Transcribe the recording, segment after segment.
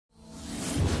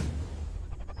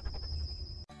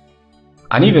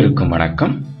அனைவருக்கும்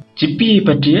வணக்கம். சிப்பியை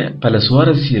பற்றிய பல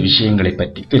சுவாரஸ்ய விஷயங்களை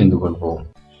பற்றி தெரிந்து கொள்வோம்.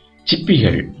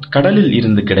 சிப்பிகள் கடலில்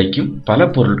இருந்து கிடைக்கும் பல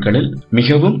பொருட்களில்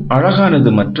மிகவும்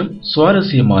அழகானது மற்றும்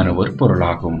சுவாரஸ்யமான ஒரு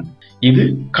பொருளாகும். இது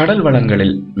கடல்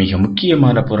வளங்களில் மிக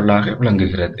முக்கியமான பொருளாக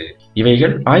விளங்குகிறது.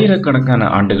 இவைகள் ஆயிரக்கணக்கான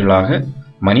ஆண்டுகளாக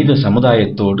மனித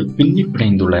சமுதாயத்தோடு பின்னி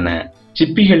பிணைந்துள்ளன.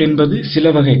 சிப்பிகள் என்பது சில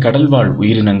வகை கடல்வாழ்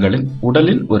உயிரினங்களின்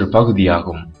உடலின் ஒரு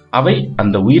பகுதியாகும். அவை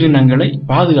அந்த உயிரினங்களை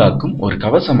பாதுகாக்கும் ஒரு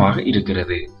கவசமாக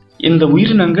இருக்கிறது. இந்த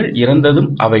உயிரினங்கள் இறந்ததும்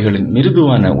அவைகளின்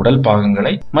மிருதுவான உடல்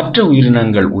பாகங்களை மற்ற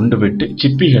உயிரினங்கள் உண்டுவிட்டு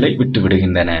சிப்பிகளை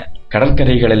விட்டுவிடுகின்றன.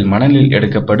 கடற்கரைகளில் மணலில்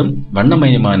எடுக்கப்படும்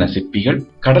வண்ணமயமான சிப்பிகள்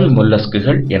கடல்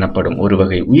மொல்லஸ்குகள் எனப்படும் ஒரு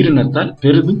வகை உயிரினத்தால்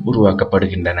பெரிதும்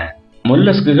உருவாக்கப்படுகின்றன.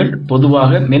 மொல்லஸ்குகள்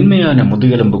பொதுவாக மென்மையான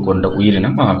முதுகெலும்பு கொண்ட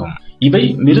உயிரினம் ஆகும். இவை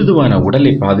மிருதுவான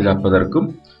உடலை பாதுகாப்பதற்கும்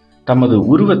தமது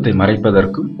உருவத்தை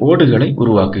மறைப்பதற்கும் ஓடுகளை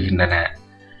உருவாக்குகின்றன.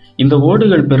 இந்த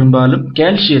ஓடுகள் பெரும்பாலும்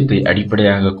கால்சியத்தை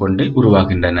அடிப்படையாக கொண்டு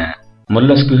உருவாகின்றன.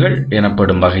 மொல்லஸ்குகள்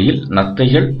எனப்படும் வகையில்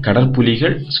நத்தைகள்,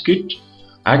 கடற்புலிகள், ஸ்குவிட்,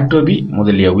 ஆக்டோபி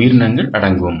முதலிய உயிரினங்கள்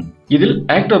அடங்கும். இதில்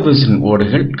ஆக்டோபஸின்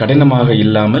ஓடுகள் கடினமாக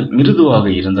இல்லாமல் மிருதுவாக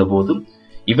இருந்தபோதும்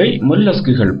இவை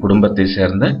மொல்லஸ்குகள் குடும்பத்தை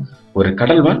சேர்ந்த ஒரு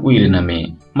கடல்வாழ் உயிரினமே.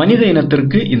 மனித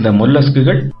இனத்திற்கு இந்த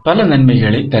மொல்லஸ்குகள் பல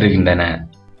நன்மைகளை தருகின்றன.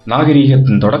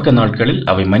 நாகரீகத்தின் தொடக்க நாட்களில்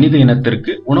அவை மனித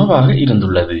இனத்திற்கு உணவாக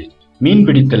இருந்துள்ளது.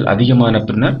 மீன்பிடித்தல் அதிகமான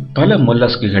பின்னர் பல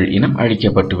மொல்லஸ்குகள் இனம்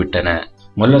அழிக்கப்பட்டுவிட்டன.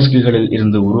 மொல்லஸ்குகளில்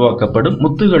இருந்து உருவாக்கப்படும்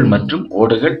முத்துகள் மற்றும்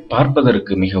ஓடுகள்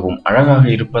பார்ப்பதற்கு மிகவும் அழகாக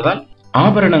இருப்பதால்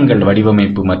ஆபரணங்கள்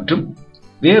வடிவமைப்பு மற்றும்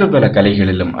வேறு பல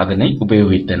கலைகளிலும் அதனை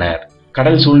உபயோகித்தனர்.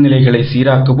 கடல் சூழ்நிலைகளை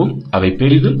சீராக்கவும் அவை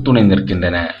பெரிதும் துணை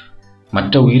நிற்கின்றன.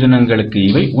 மற்ற உயிரினங்களுக்கு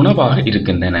இவை உணவாக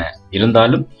இருக்கின்றன.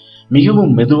 இருந்தாலும்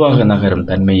மிகவும் மெதுவாக நகரும்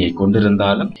தன்மையை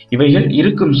கொண்டிருந்தாலும் இவைகள்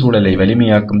இருக்கும் சூழலை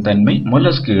வலிமையாக்கும் தன்மை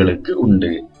மொல்லஸ்குகளுக்கு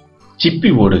உண்டு. சிப்பி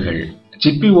ஓடுகள்.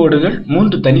 சிப்பி ஓடுகள்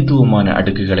 3 தனித்துவமான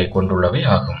அடுக்குகளை கொண்டுள்ளவை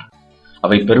ஆகும்.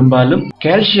 அவை பெரும்பாலும்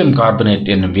கால்சியம் கார்பனேட்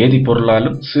என்னும்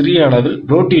வேதிப்பொருளாலும் சிறிய அளவில்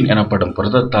புரோட்டீன் எனப்படும்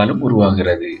புரதத்தாலும்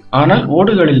உருவாகிறது. ஆனால்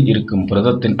ஓடுகளில் இருக்கும்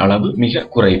புரதத்தின் அளவு மிக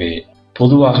குறைவே.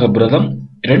 பொதுவாக புரதம்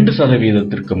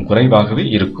 2% குறைவாகவே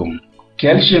இருக்கும்.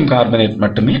 கால்சியம் கார்பனேட்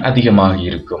மட்டுமே அதிகமாக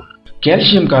இருக்கும்.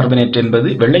 கால்சியம் கார்பனேட் என்பது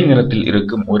வெள்ளை நிறத்தில்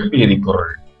இருக்கும் ஒரு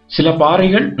வேதிப்பொருள். சில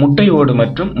பாறைகள், முட்டை ஓடு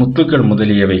மற்றும் முத்துக்கள்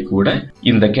முதலியவை கூட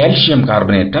இந்த கால்சியம்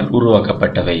கார்பனேட்டால்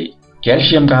உருவாக்கப்பட்டவை.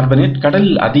 கால்சியம் கார்பனேட்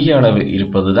கடலில் அதிக அளவில்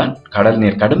இருப்பதுதான் கடல்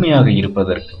நீர் கடுமையாக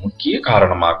இருப்பதற்கு முக்கிய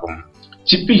காரணமாகும்.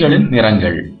 சிப்பிகளின்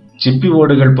நிறங்கள். சிப்பி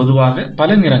ஓடுகள் பொதுவாக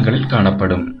பல நிறங்களில்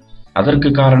காணப்படும்.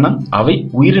 அதற்கு காரணம் அவை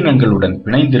உயிரினங்களுடன்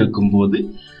பிணைந்திருக்கும் போது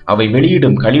அவை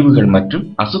வெளியிடும் கழிவுகள் மற்றும்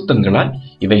அசுத்தங்களால்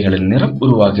இவைகளின் நிறம்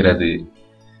உருவாகிறது.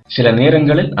 சில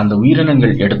நேரங்களில் அந்த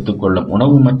உயிரினங்கள் எடுத்துக்கொள்ளும்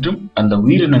உணவு மற்றும் அந்த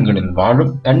உயிரினங்களின்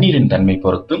வாழும் தண்ணீரின் தன்மை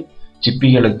பொறுத்தும்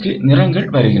சிப்பிகளுக்கு நிறங்கள்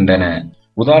வருகின்றன.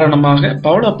 உதாரணமாக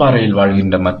பவளப்பாறையில்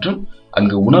வாழ்கின்ற மற்றும்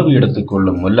அங்கு உணவு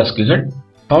எடுத்துக்கொள்ளும் மொல்லஸ்குகள்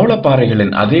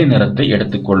பவளப்பாறைகளின் அதே நிறத்தை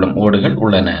எடுத்துக்கொள்ளும் ஓடுகள்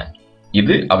உள்ளன.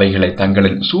 இது அவைகளை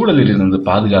தங்களின் சூழலிலிருந்து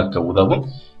பாதுகாக்க உதவும்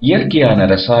இயற்கையான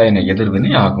இரசாயன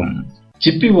எதிர்வினை ஆகும்.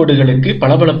 சிப்பி ஓடுகளுக்கு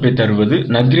பளபளப்பை தருவது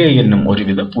நக்ரே என்னும்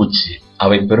ஒருவித பூச்சி.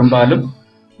 அவை பெரும்பாலும்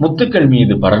முத்துக்கள்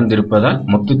மீது படர்ந்திருப்பதால்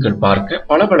முத்துக்கள் பார்க்க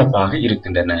பளபளப்பாக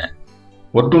இருக்கின்றன.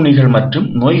 ஒட்டுண்ணிகள் மற்றும்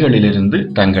நோய்களிலிருந்து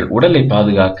தங்கள் உடலை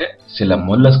பாதுகாக்க சில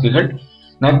மொல்லஸ்குகள்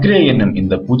நக்ரே என்னும்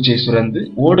இந்த பூச்சை சுரந்து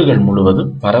ஓடுகள்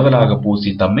முழுவதும் பரவலாக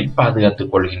பூசி தம்மை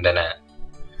பாதுகாத்துக் கொள்கின்றன.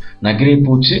 நக்ரே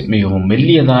பூச்சு மிகவும்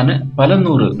மெல்லியதான பல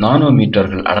 100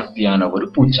 நானோமீட்டர்கள் அடர்த்தியான ஒரு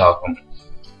பூச்சாகும்.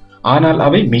 ஆனால்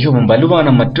அவை மிகவும் வலுவான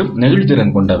மற்றும்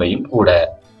நெகிழ்திறன் கொண்டவையும் கூட.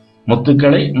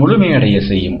 முத்துக்களை முழுமையடைய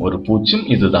செய்யும் ஒரு பூச்சும்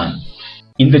இதுதான்.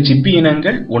 இந்த சிப்பி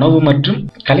இனங்கள் உணவு மற்றும்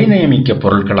கலைநயமிக்க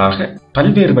பொருட்களாக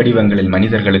பல்வேறு வடிவங்களில்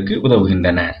மனிதர்களுக்கு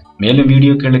உதவுகின்றன. மேலும்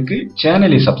வீடியோக்களுக்கு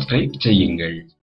சேனலை சப்ஸ்கிரைப் செய்யுங்கள்.